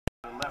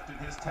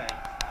exhausted his tank.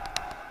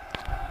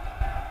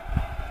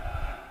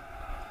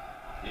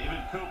 David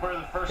Cooper,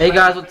 the first. Hey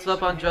guys, what's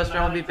up on Just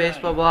MLB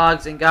Baseball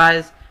Blogs? And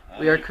guys,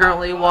 we are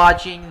currently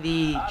watching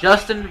the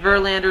Justin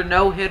Verlander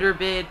no-hitter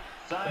bid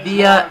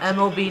via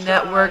MLB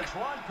Network.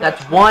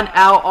 That's 1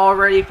 out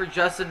already for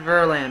Justin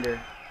Verlander.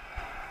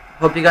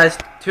 Hope you guys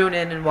tune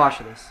in and watch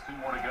this. 2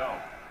 more to go.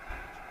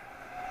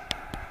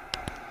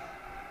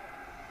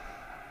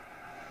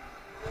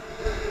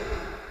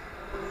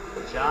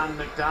 John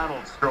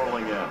McDonald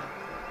strolling in.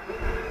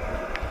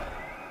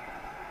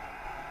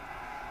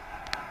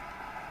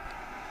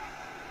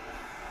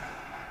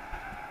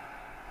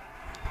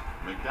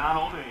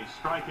 McDonald, a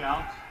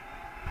strikeout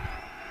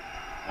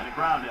and a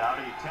ground out.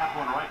 He tapped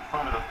one right in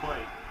front of the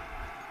plate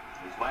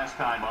his last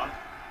time up.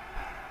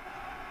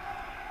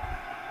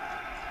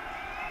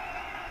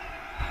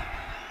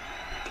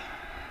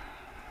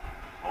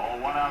 Ball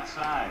 1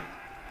 outside.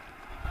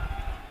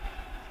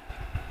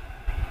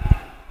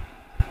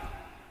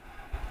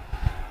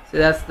 See,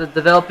 that's the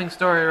developing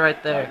story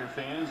right there. Tiger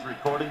fans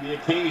recording the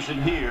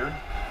occasion here.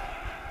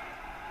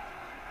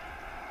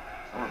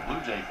 So are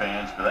Blue Jay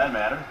fans, for that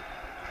matter.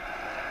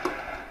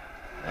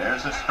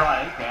 There's a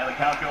strike, and the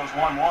count goes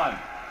 1-1.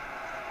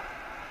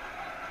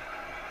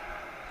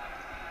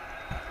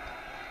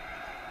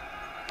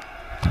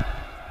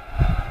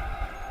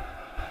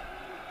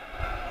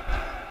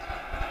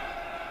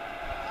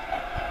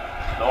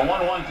 The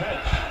 1-1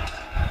 pitch.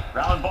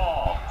 Ground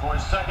ball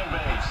towards second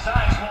base.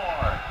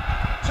 Sizemore.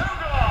 2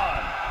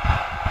 gone.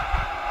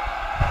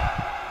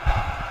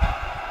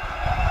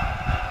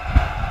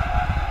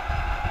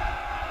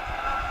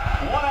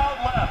 One out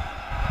left.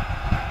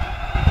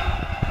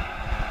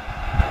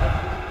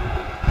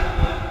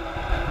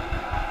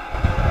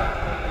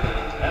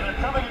 And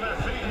they're coming to their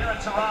feet here in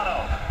Toronto.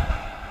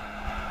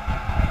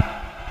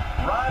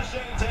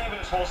 Rajay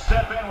Davis will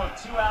step in with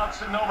 2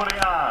 outs and nobody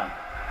on.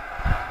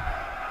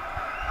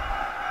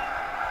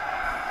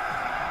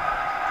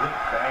 Good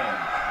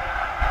fans.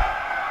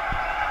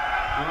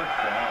 Good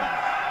fans.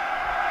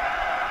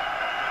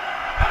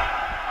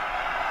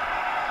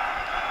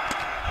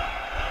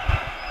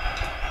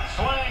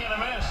 Swing and a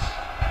miss.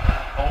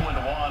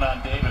 0-1 on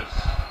Davis.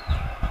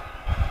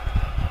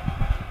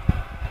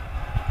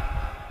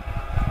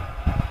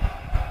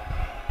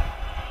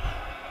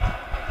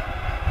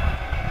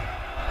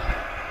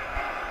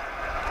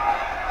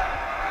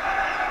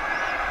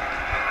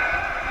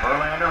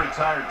 Verlander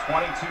retired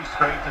 22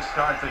 straight to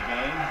start the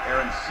game.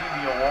 Aaron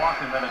Sevilla walk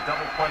and then a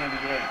double play in the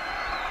 8th.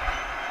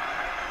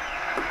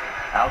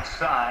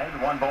 Outside,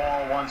 1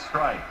 ball, 1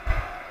 strike.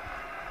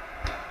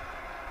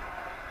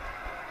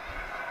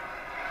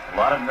 A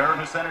lot of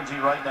nervous energy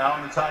right now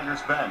on the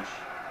Tigers bench.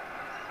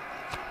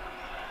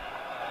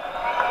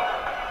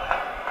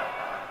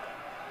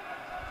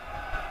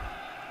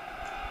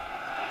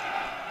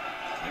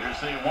 Here's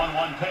the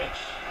 1-1 pitch.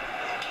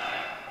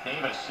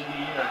 Davis in the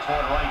air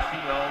toward right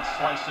field,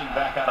 slicing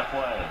back out of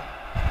play.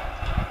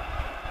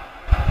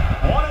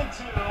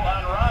 1-2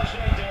 on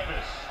Rajay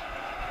Davis.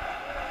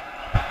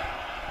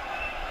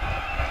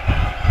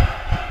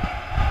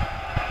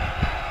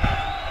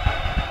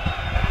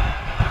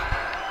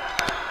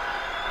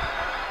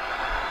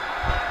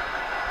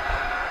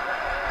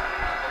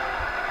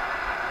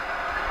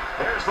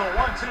 Here's the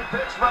 1-2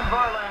 pitch from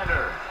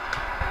Verlander.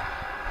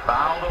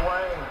 Fouled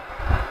away.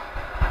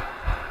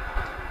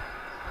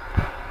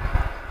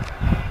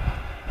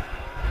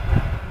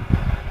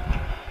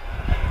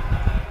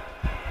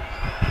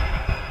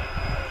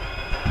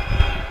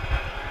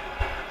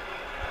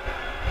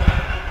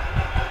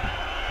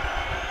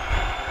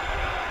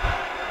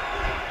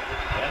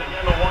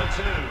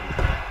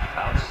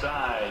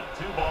 Outside,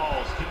 2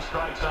 balls, 2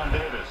 strikes on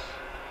Davis.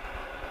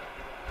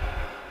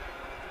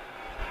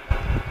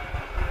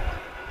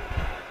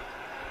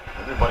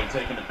 Everybody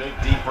taking a big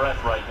deep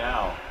breath right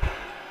now.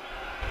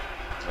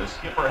 The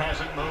skipper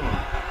hasn't moved.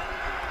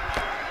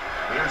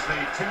 Here's the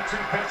 2-2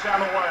 pitch on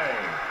the way.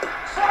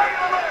 Swing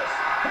and a miss.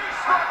 He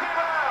struck him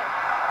out.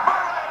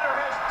 Verlander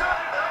has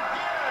done it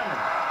again.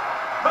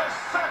 The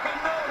second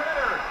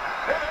no-hitter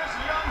in his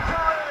young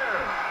career.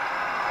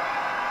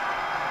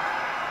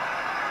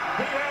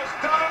 He has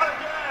done it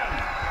again.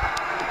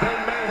 They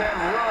may have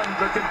run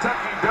the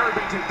Kentucky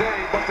Derby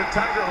today, but the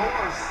Tiger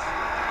horse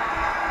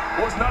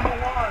was number 1.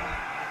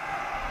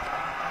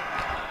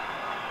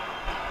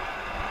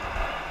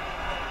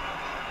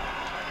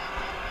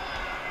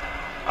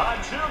 On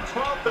June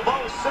 12th of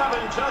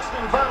 2007,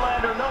 Justin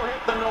Verlander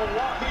no-hit the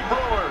Milwaukee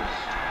Brewers.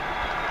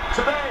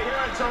 Today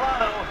here in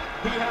Toronto,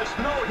 he has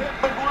no-hit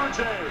the Blue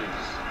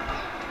Jays.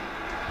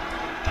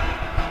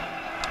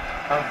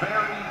 A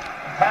very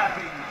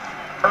happy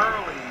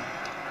early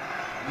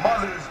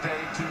Mother's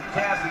Day to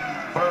Kathy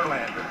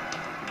Verlander.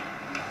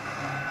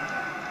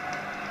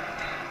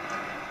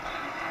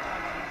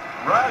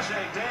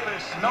 Rajay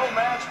Davis, no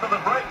match for the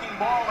breaking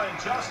ball, and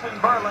Justin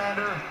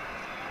Verlander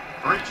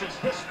reaches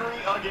history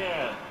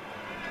again.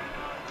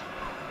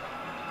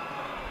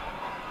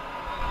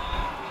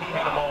 He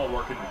had them all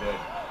working today.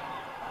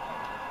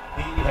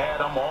 He had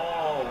them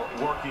all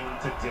working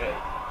today.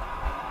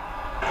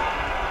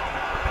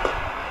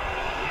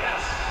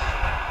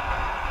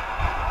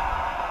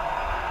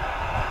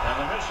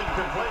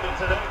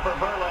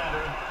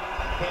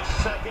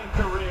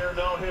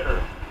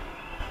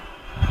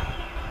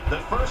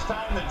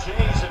 The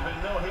Jays have been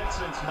no hit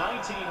since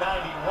 1991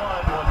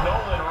 when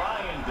Nolan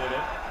Ryan did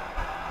it.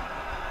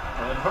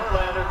 And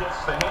Verlander gets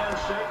the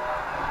handshake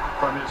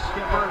from his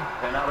skipper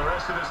and now the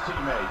rest of his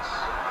teammates.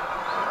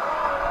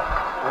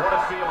 What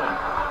a feeling.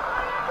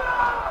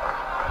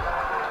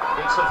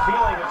 It's a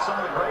feeling that some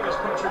of the greatest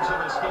pitchers in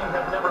this game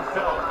have never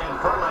felt, and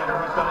Verlander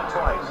has done it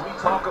twice. We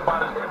talk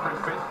about it every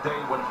fifth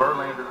day when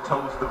Verlander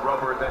toes the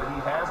rubber, that he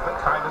has the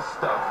kind of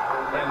stuff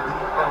and the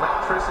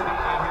electricity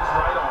in his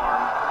right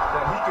arm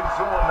that he can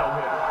throw a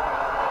no-hitter.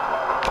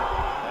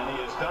 And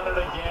he has done it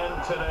again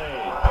today.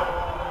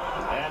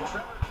 And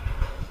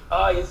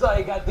you saw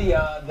he got the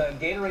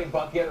Gatorade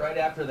bucket right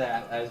after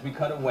that as we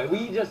cut away.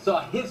 We just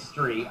saw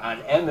history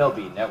on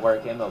MLB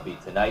Network,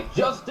 MLB Tonight.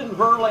 Justin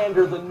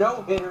Verlander, the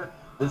no-hitter,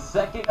 the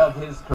second of his career.